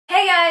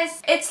Hey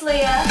guys, it's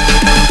Leah.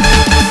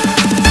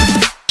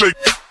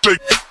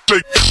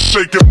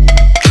 Shake it.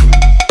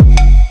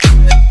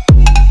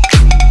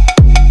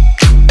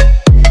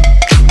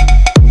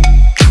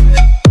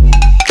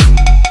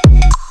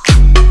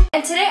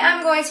 And today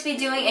I'm going to be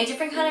doing a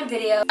different kind of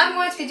video. I'm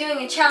going to be doing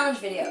a challenge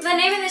video. The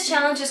name of this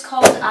challenge is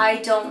called I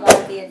Don't Want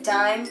to Be a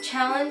Dyme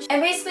challenge.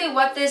 And basically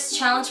what this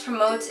challenge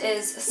promotes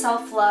is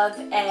self-love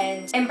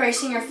and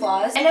embracing your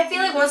flaws. And I feel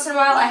like once in a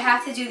while I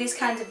have to do these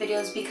kinds of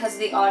videos because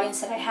of the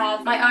audience that I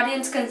have. My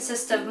audience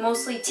consists of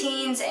mostly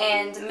teens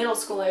and middle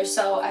schoolers,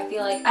 so I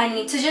feel like I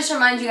need to just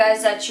remind you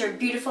guys that you're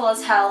beautiful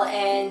as hell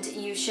and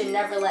you should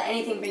never let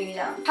anything bring you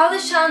down. How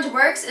this challenge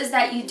works is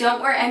that you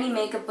don't wear any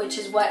makeup, which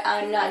is what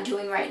I'm not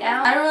doing right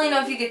now. I don't really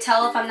know if you could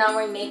tell if I'm not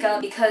wearing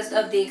makeup because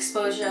of the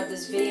exposure of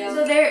this video.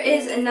 So there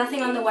is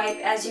nothing on the wipe,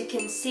 as you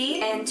can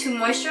see. And to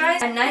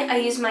moisturize, at night I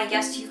use my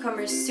Guess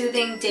Cucumber's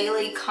Soothing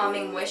Daily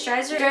Calming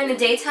Moisturizer. During the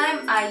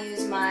daytime, I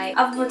use my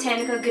Alpha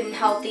Botanica Good and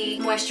Healthy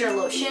Moisture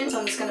Lotion. So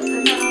I'm just gonna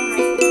put that on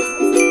right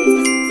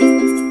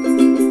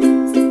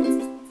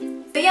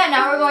now. But yeah,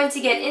 now we're going to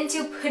get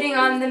into putting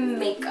on the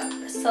makeup.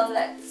 So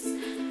let's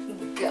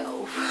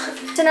go.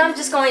 So now I'm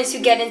just going to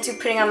get into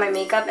putting on my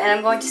makeup, and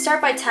I'm going to start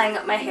by tying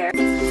up my hair.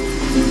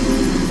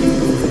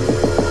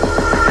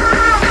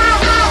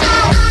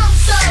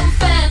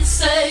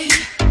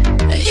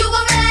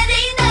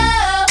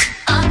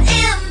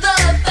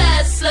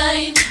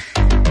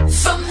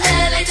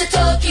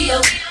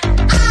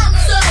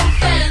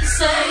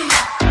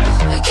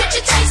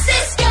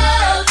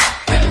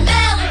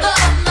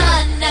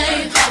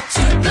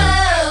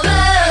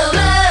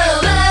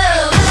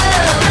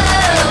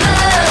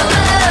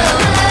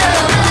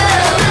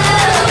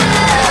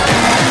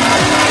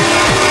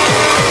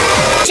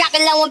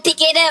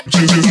 Pick it up.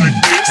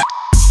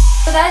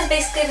 So that is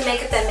basically the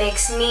makeup that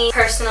makes me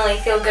personally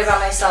feel good about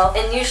myself.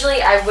 And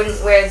usually I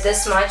wouldn't wear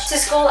this much to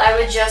school. I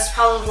would just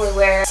probably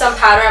wear some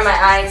powder on my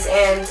eyes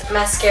and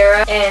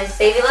mascara and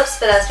baby lips,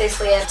 but that's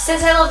basically it.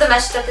 Since I love the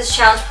message that this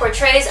challenge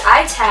portrays,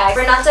 I tag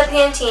Renata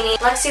Pantini,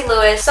 Lexi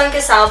Lewis,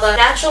 Sunka Salva,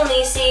 Natural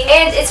Nisi,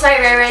 and It's My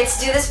Rare Ray to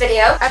do this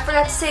video. I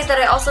forgot to say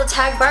that I also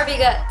tag Barbie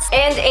Guts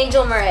and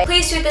Angel Murray.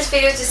 Please tweet this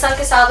video to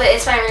Sunka Salva,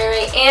 It's My Rare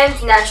Ray, and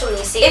Natural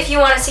Nisi if you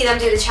want to see them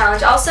do the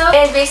challenge also.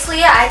 And basically,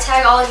 yeah, I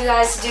tag all of you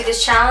guys to do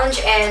this challenge.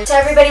 And to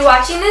everybody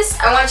watching this,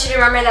 I want you to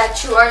remember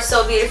that you are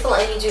so beautiful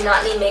and you do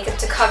not need makeup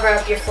to cover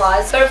up your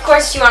flaws. But of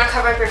course, if you want to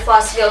cover up your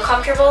flaws to feel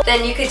comfortable,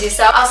 then you could do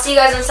so. I'll see you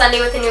guys on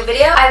Sunday with a new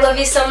video. I love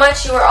you so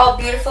much. You are all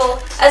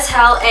beautiful as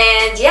hell.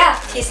 And yeah,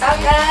 peace out,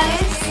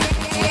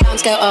 guys.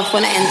 Alarms go off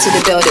when I enter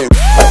the building.